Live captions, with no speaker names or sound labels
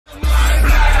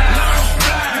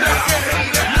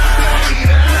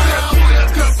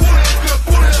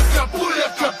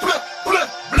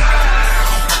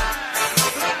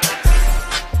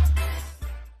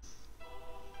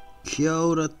Kia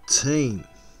ora team,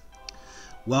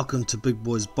 welcome to Big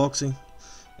Boys Boxing,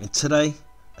 and today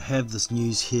I have this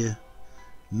news here.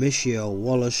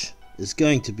 Wallich is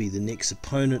going to be the next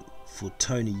opponent for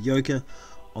Tony Yoka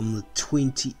on the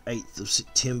 28th of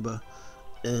September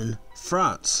in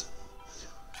France.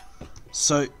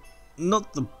 So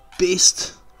not the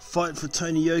best fight for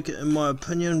Tony Yoka in my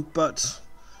opinion, but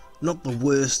not the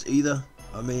worst either.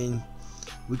 I mean,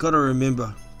 we got to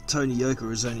remember Tony Yoka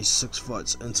is only 6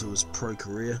 fights into his pro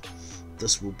career.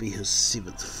 This will be his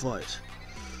 7th fight.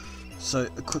 So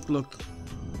a quick look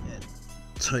at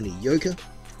Tony Yoka.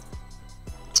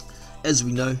 As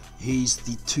we know, he's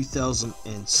the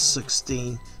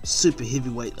 2016 super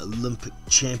heavyweight Olympic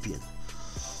champion.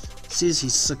 It says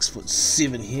he's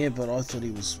 6'7" here, but I thought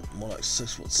he was more like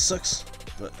 6'6".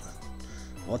 But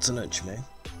what's an inch, man?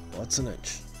 What's an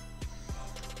inch?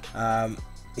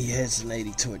 He has an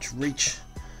 82-inch reach,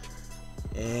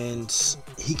 and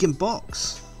he can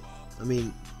box. I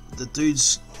mean, the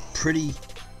dude's pretty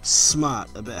smart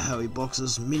about how he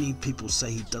boxes. Many people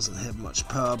say he doesn't have much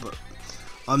power, but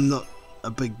I'm not a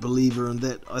big believer in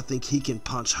that. I think he can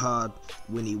punch hard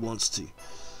when he wants to.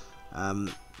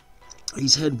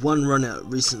 He's had one run out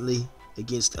recently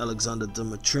against Alexander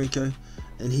Dimitrenko,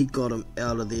 and he got him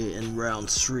out of there in round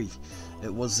 3.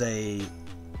 It was a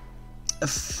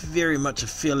very much a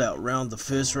feel out round, the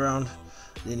first round.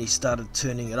 Then he started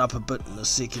turning it up a bit in the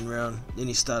second round. Then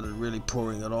he started really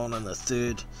pouring it on in the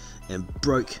third and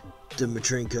broke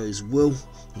Dimitrenko's will.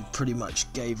 He pretty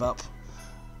much gave up.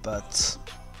 But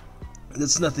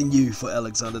it's nothing new for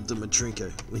Alexander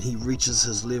Dimitrenko. When he reaches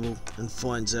his level and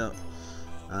finds out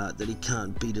that he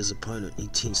can't beat his opponent, he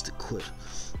tends to quit.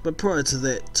 But prior to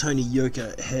that, Tony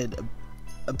Yoka had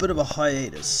a bit of a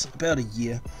hiatus, about a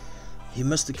year. He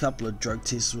missed a couple of drug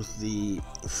tests with the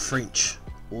French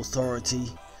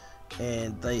authority,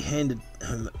 and they handed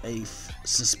him a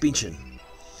suspension.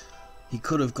 He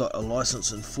could have got a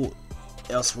license and fought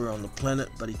elsewhere on the planet,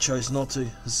 but he chose not to.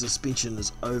 His suspension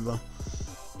is over,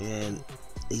 and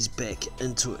he's back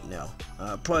into it now.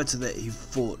 Prior to that, he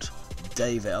fought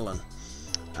Dave Allen.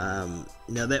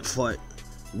 Now that fight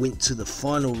went to the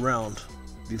final round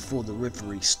before the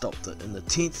referee stopped it in the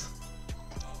 10th,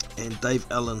 and Dave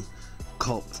Allen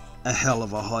copped a hell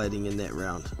of a hiding in that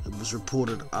round. It was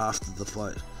reported after the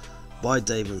fight by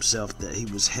Dave himself that he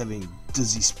was having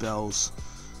dizzy spells.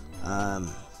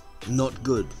 Not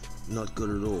good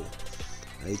at all.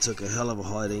 He took a hell of a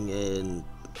hiding, and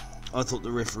I thought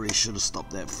the referee should have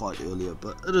stopped that fight earlier,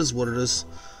 but it is what it is.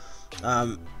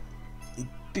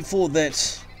 Before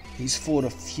that, he's fought a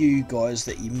few guys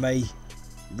that you may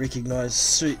recognize.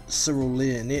 Cyril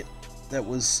Leonette, that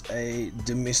was a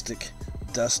domestic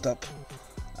dust-up.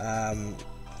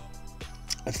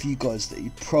 A few guys that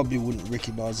you probably wouldn't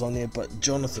recognize on there, but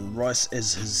Jonathan Rice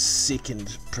as his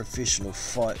second professional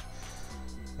fight.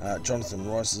 Jonathan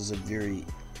Rice is a very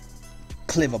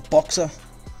clever boxer,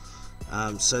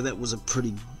 so that was a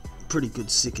pretty good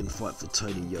second fight for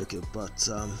Tony Yoka. But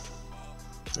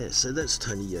yeah, so that's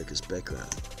Tony Yoka's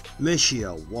background.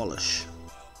 Wallich,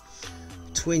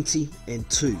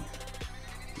 20-2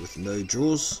 with no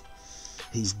draws.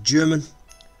 He's German.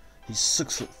 He's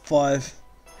 6'5",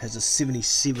 has a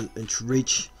 77-inch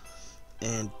reach,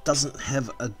 and doesn't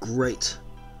have a great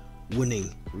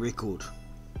winning record.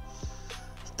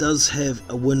 He does have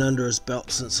a win under his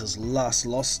belt since his last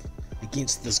loss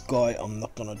against this guy. I'm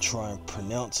not going to try and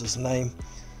pronounce his name.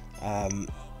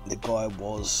 The guy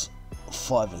was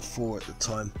 5-4 at the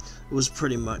time. It was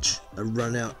pretty much a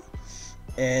run out,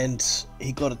 and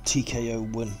he got a TKO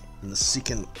win in the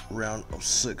second round of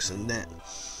 6 in that.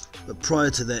 But prior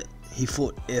to that, he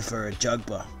fought Efa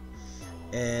Ajagba,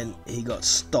 and he got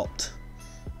stopped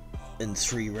in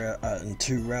 2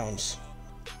 rounds.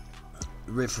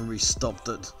 The referee stopped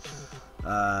it.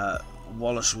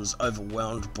 Wallich was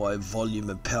overwhelmed by volume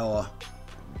and power,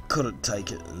 couldn't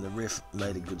take it, and the ref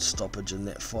made a good stoppage in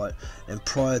that fight. And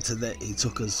prior to that, he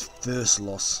took his first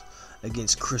loss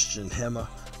against Christian Hammer,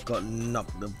 got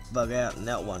knocked the bug out in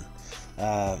that one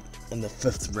in the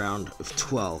 5th round of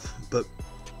 12. But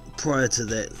prior to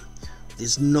that,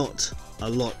 there's not a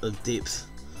lot of depth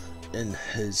in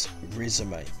his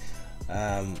resume.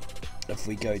 If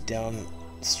we go down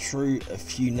through a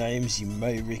few names you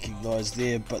may recognize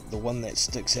there, but the one that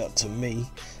sticks out to me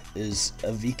is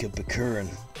Avika Bakurin.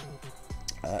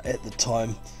 At the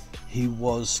time, he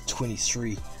was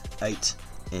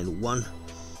 23-8-1,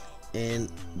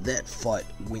 and that fight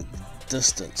went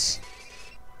distance.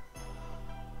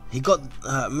 He got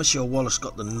Wallich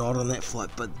got the nod on that fight,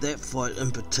 but that fight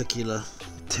in particular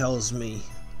tells me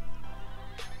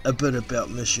a bit about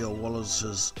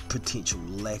Wallich's potential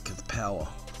lack of power.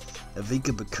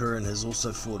 Ivica Bakurin has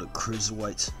also fought at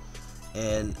cruiserweight,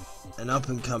 and an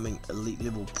up-and-coming elite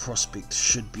level prospect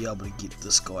should be able to get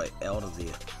this guy out of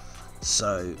there.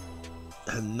 So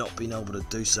him not being able to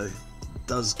do so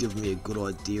does give me a good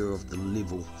idea of the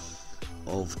level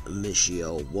of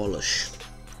Michelle Wallich.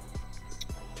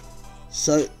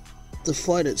 So the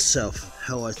fight itself,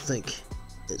 how I think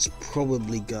it's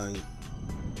probably going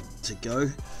to go,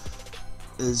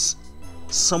 is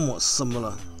somewhat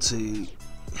similar to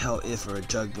how Efa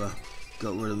Ajagba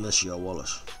got rid of Michelle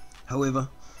Wallich. However,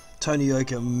 Tony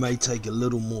Yoka may take a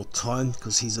little more time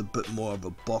because he's a bit more of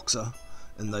a boxer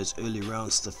in those early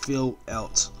rounds to feel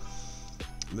out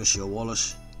Michelle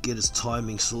Wallich, get his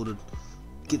timing sorted,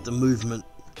 get the movement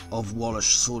of Wallich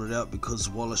sorted out, because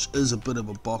Wallich is a bit of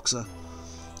a boxer.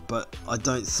 But I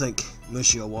don't think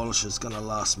Michelle Wallich is going to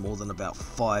last more than about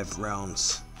 5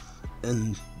 rounds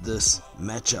in this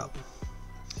matchup.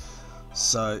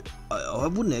 So I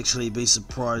wouldn't actually be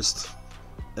surprised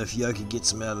if Yoka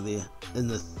gets him out of there in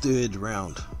the 3rd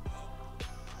round.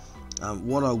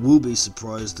 What I will be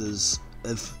surprised is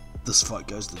if this fight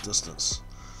goes the distance.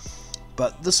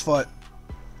 But this fight,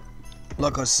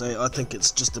 like I say, I think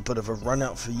it's just a bit of a run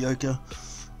out for Yoka.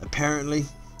 Apparently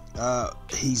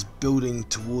he's building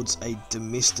towards a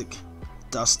domestic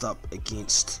dust up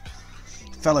against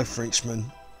fellow Frenchman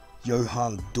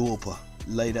Johan Dorper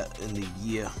later in the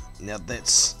year. Now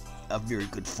that's a very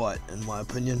good fight in my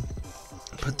opinion,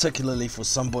 particularly for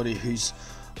somebody who's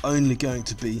only going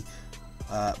to be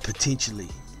potentially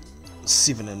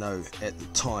 7-0 at the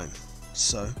time.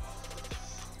 So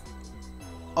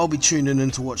I'll be tuning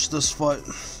in to watch this fight.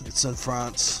 It's in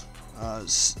France,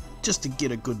 just to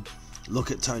get a good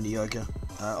look at Tony Yoka.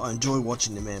 I enjoy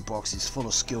watching the man box. He's full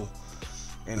of skill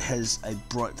and has a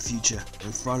bright future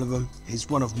in front of him. He's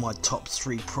one of my top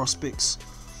 3 prospects,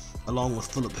 along with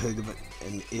Filip Hrgovic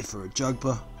and Efa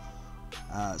Ajagba.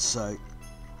 So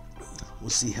we'll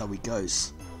see how he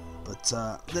goes. But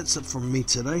that's it from me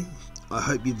today. I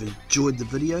hope you've enjoyed the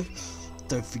video.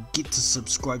 Don't forget to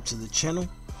subscribe to the channel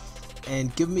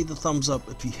and give me the thumbs up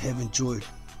if you have enjoyed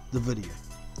the video.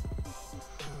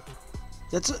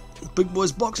 That's it. Big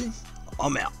Boys Boxing,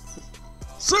 I'm out.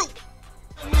 See you.